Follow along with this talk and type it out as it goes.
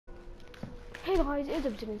guys, it's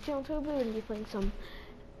up to me. So we're going to be playing some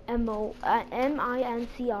Minecraft. I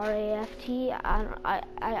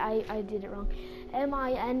did it wrong.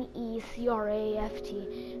 Minecraft.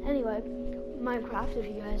 Anyway, Minecraft, if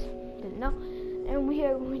you guys didn't know. And we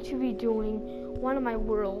are going to be doing one of my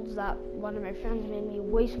worlds that one of my friends made me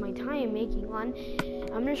waste my time making one.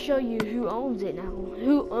 I'm going to show you who owns it now.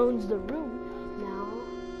 Who owns the room now.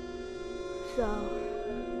 So,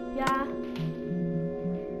 yeah.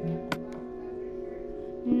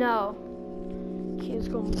 No. Okay, let's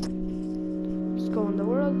go in the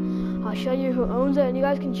world. I'll show you who owns it, and you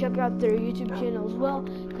guys can check out their YouTube channel as well,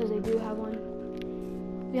 because they do have one.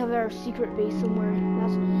 We have our secret base somewhere. I'm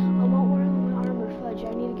not wearing my armor, fudge.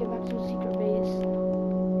 I need to get back to the secret base.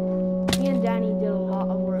 Me and Danny did a lot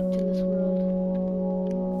of work to this world.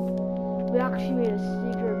 We actually made a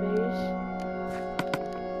secret base.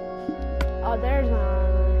 Oh, there's my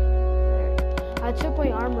armor. There. I took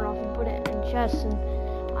my armor off and put it in chests, and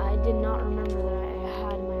I did not remember that I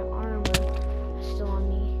had my armor still on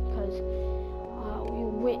me, because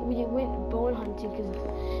we went bone hunting, because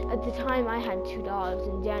at the time I had 2 dogs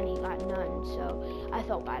and Danny got none, so I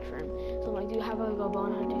felt bad for him. So I'm like, dude, how about we go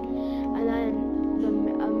bone hunting? And then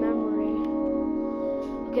a memory.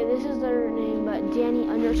 Okay, this is their name, but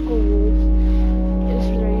Danny_Wolf. This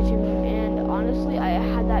is their YouTube name, and honestly, I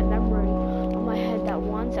had that memory on my head that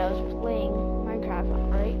once I was playing Minecraft,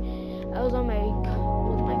 right? I was on my cousin,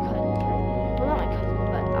 right? Well, not my cousin,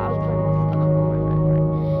 but I was playing with a couple of my friends, right?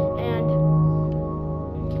 And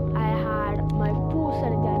I had my full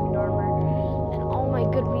set of diamond armor and all my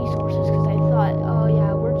good resources, because I thought, oh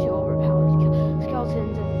yeah, we're too overpowered.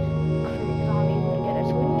 Skeletons and zombies would get us.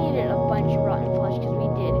 So we needed a bunch of rotten flesh, because we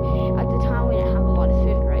did. At the time, we didn't have a lot of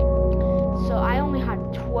food, right? So I only had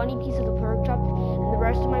 20 pieces of pork chop, and the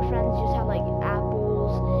rest of my friends just had like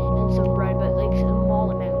apples and some bread, but like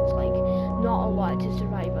small amounts, like not a lot to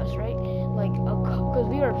survive us, right? Like, because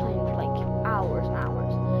we were playing for like hours and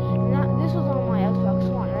hours. And this was on my Xbox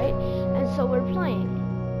One, right? And so we're playing.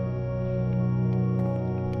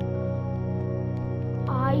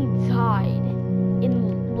 I died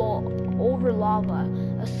over lava.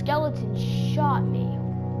 A skeleton shot me.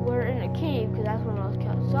 We're in a cave, because that's where most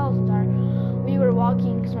skeletons are. We were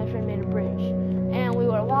walking, because my friend made a bridge. And we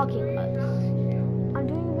were walking. I'm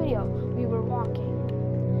doing a video. We were walking.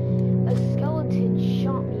 A skeleton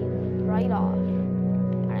shot me right off,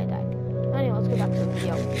 and I died. Anyway, let's go back to the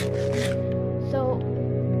video. So,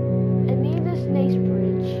 I made this nice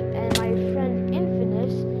bridge, and my friend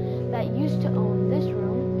Infamous, that used to own this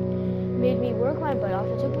room, made me work my butt off.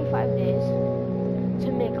 It took me 5 days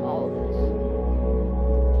to make all of this.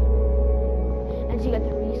 And so you got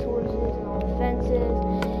the resources and all the fences,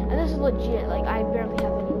 and this is legit. Like, I barely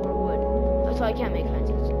have any more wood, so I can't make fences.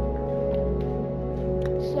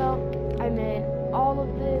 So I made all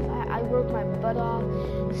of this. I worked my butt off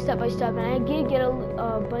step by step, and I did get a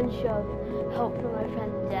bunch of help from my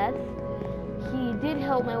friend Death. He did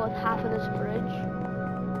help me with half of this bridge,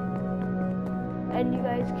 and you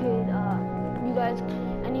guys could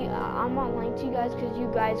I'm not lying to you guys, because you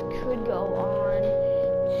guys could go on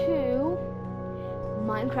to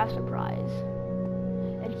Minecraft Surprise,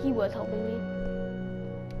 and he was helping me.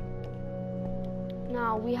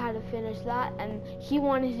 Now we had to finish that, and he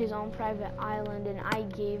wanted his own private island, and I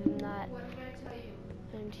gave him that. What am I gonna tell you?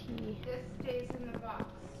 And This stays in the box.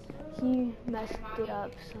 he messed it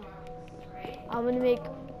up. So Right? I'm gonna make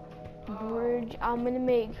I'm gonna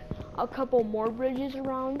make a couple more bridges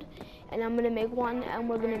around, and I'm gonna make one, and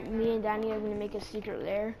me and Danny are gonna make a secret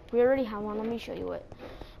lair. We already have one. Let me show you it.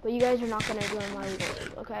 But you guys are not gonna join my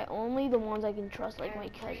videos, okay? Only the ones I can trust, like my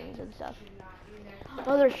cousins and stuff.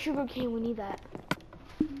 Oh, there's sugar cane. We need that.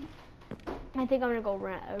 I think I'm gonna go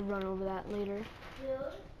run over that later.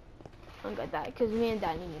 Really? I'll get that, because me and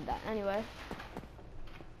Danny need that. Anyway.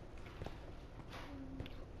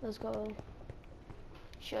 Let's go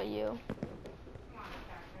show you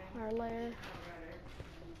our lair.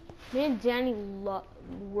 Me and Danny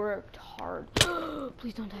worked hard.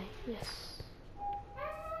 Please don't die. Yes.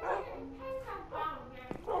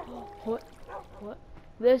 What?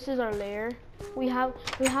 This is our lair. We have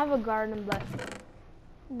a garden, but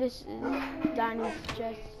this is Danny's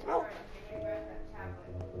chest.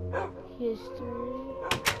 History.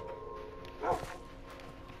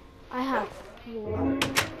 I have 4.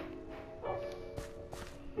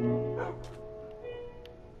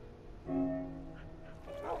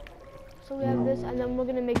 So we have this, and then we're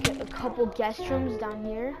gonna make a couple guest rooms down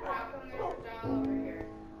here.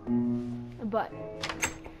 But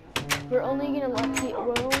we're only gonna make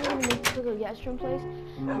a guest room place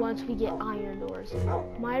once we get iron doors.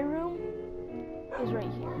 My room is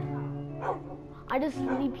right here. I just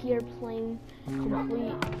sleep here playing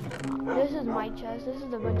complete. This is my chest. This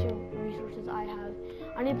is a bunch of resources I have.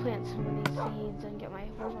 I need to plant some of these seeds and get my.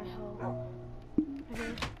 Where's my hoe?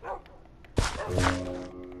 Okay.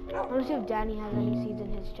 I want to see if Danny has any seeds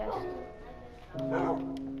in his chest.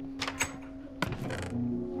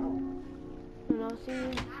 No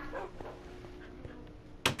seeds.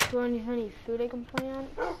 Do I have any food I can plant?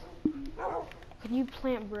 Can you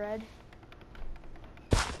plant bread?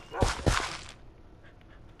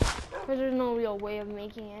 Because there's no real way of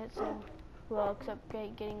making it, so, well, except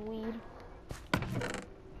getting weed.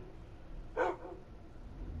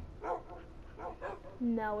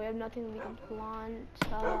 No, we have nothing we can plant.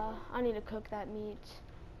 I need to cook that meat.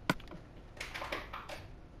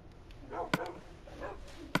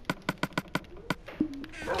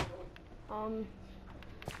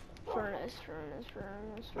 Furnace.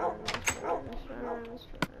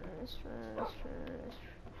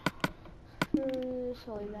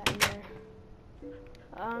 I'll leave that in there.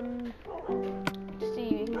 Let's see,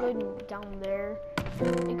 we can go down there,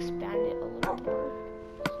 expand it a little more.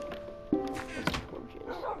 Let's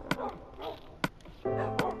torches.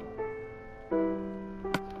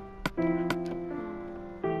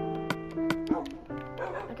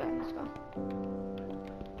 Okay, let's go.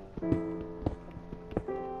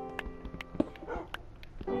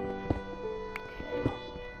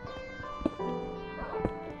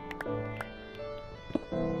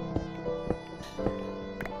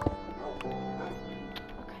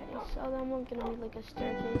 So then we're gonna need like a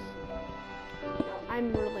staircase.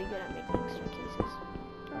 I'm really good at making staircases,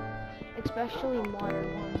 especially modern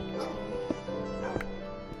ones in this game.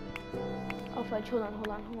 Oh fudge, hold on,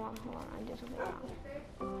 I did something wrong.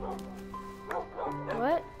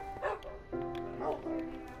 What?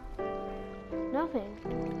 Nothing.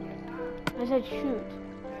 I said shoot.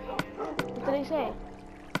 What did I say?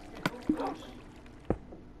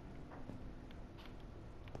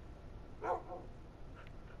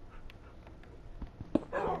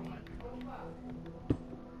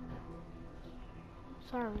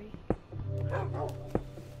 Sorry.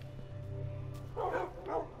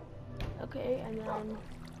 Okay, and then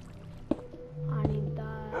I need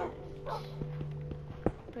that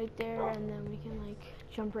right there, and then we can like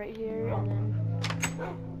jump right here, and then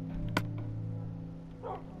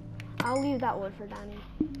I'll leave that wood for Danny.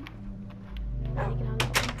 Danny can have that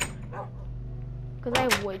one. Because I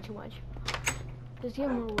have way too much. Does he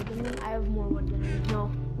have more wood than me? I have more wood than me.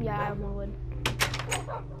 No. Yeah, I have more wood.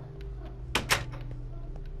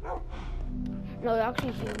 No,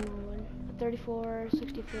 actually he has more wood. 34,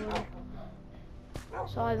 64.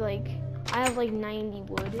 So I have like 90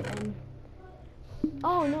 wood, and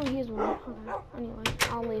oh no, he has one. Okay. Anyway,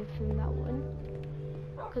 I'll leave him that wood.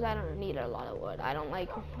 Because I don't need a lot of wood. I don't like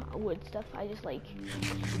wood stuff. I just like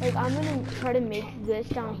I'm gonna try to make this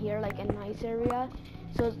down here like a nice area.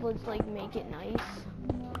 So let's like make it nice.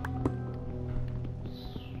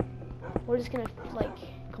 We're just gonna like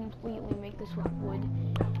completely make this with wood.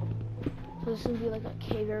 So this is gonna be like a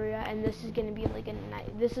cave area, and this is gonna be like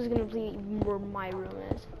this is gonna be where my room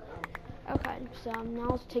is. Okay, so now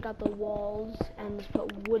let's take out the walls and let's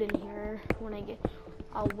put wood in here when I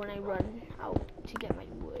run out to get my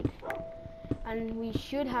wood. And we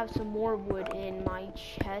should have some more wood in my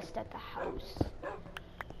chest at the house,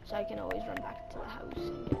 so I can always run back to the house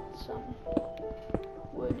and get some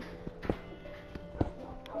wood.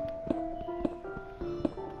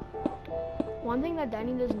 One thing that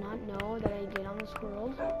Danny does not know that I did on this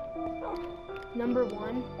world, number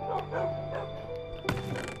one,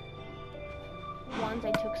 once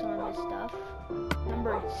I took some of his stuff.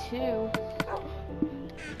 Number two,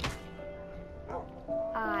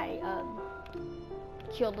 I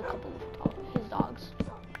killed a couple of his dogs.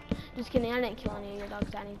 Just kidding, I didn't kill any of your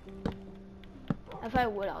dogs, Danny. If I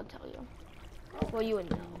would, I'll tell you. Well, you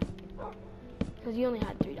wouldn't know. Because you only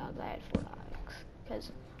had 3 dogs, I had 4 dogs.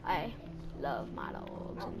 Because I love my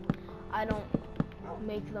dogs, and I don't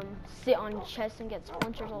make them sit on chests and get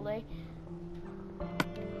splinters all day.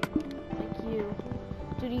 Like you.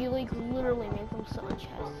 Dude, you like literally make them sit on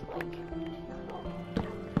chests. Like,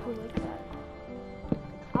 who likes that?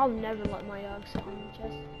 I'll never let my dogs sit on the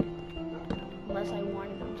chest. Unless I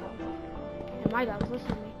wanted them to. And my dogs listen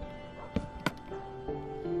to me.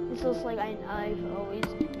 It's just like I've always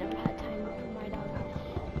never had time for my dog.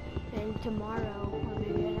 And tomorrow, or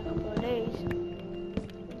maybe in a couple of days,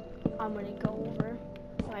 I'm gonna go over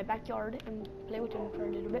to my backyard and play with him for a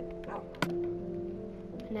little bit.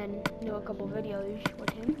 And then do a couple videos with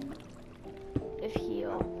him. If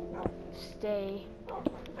he'll stay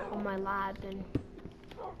on my lap, then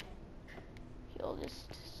he'll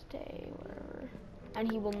just stay wherever.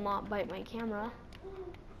 and he will not bite my camera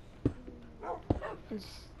and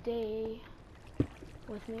stay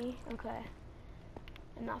with me. Okay.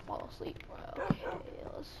 And not fall asleep. Okay,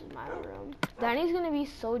 this is my room. Danny's gonna be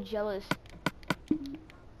so jealous.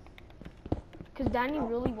 Cause Danny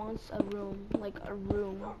really wants a room, like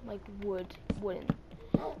wooden,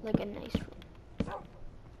 like a nice room.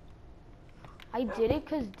 I did it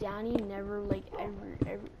cause Danny never like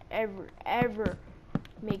ever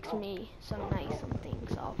makes me some nice something.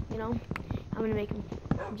 So, you know, I'm gonna make him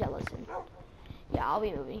jealous, and yeah, I'll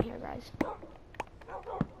be moving here, guys.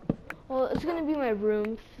 Well, it's gonna be my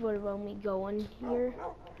room for when we go in here.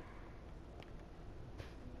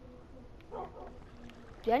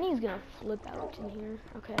 Danny's gonna flip out in here.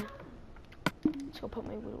 Okay. Let's go put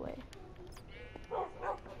my wood away.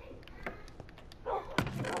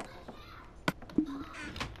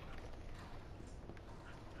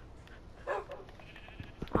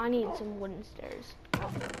 I need some wooden stairs.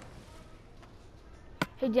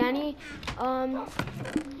 Hey Danny, I'm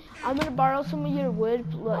gonna borrow some of your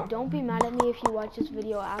wood. Look, don't be mad at me if you watch this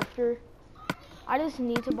video after. I just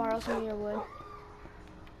need to borrow some of your wood.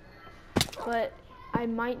 But I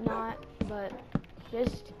might not, but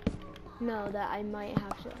just know that I might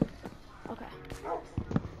have to. Okay.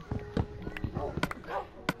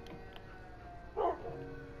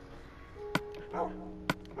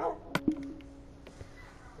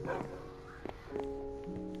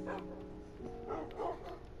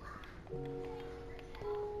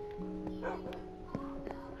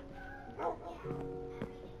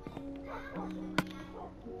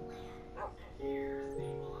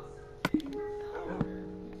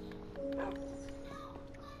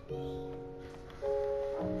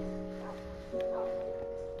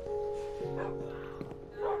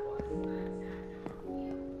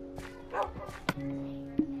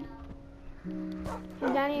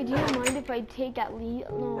 Danny, do you mind if I take at least?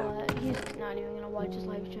 No, he's not even gonna watch this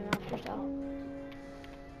live stream after, so.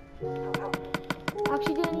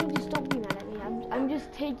 Actually, Danny, just don't be mad at me. I'm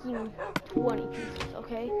just taking 20 pieces,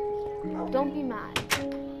 okay? Don't be mad. Okay.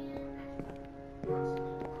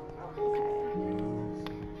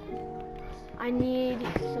 I need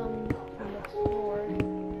some from the floor.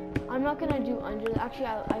 I'm not gonna do under. Actually,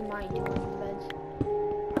 I might do under the beds.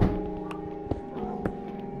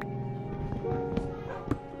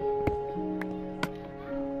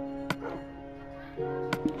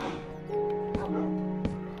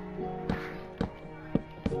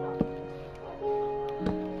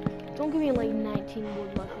 Don't give me like 19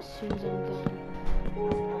 wood left as soon as I'm done.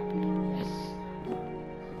 Yes.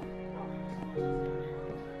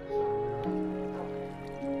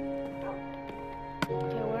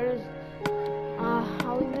 Okay, where is?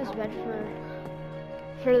 I'll leave this bed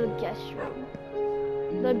for the guest room.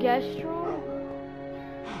 The guest room.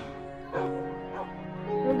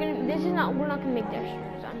 We're not gonna make guest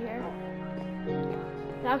rooms down here.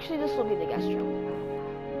 Actually, this will be the guest room.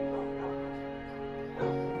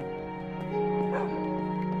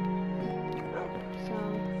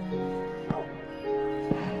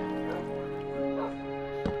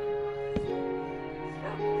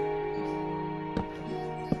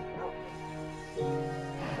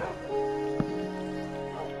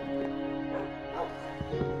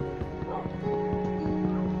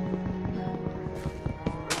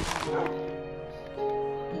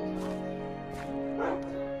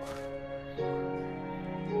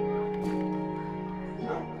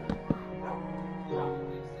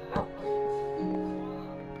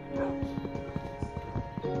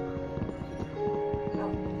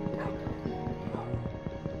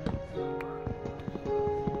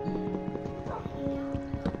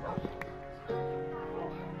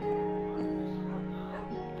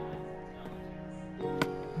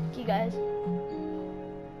 Guys,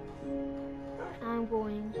 I'm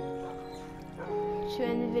going to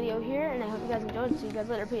end the video here, and I hope you guys enjoyed. See you guys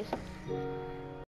later. Peace.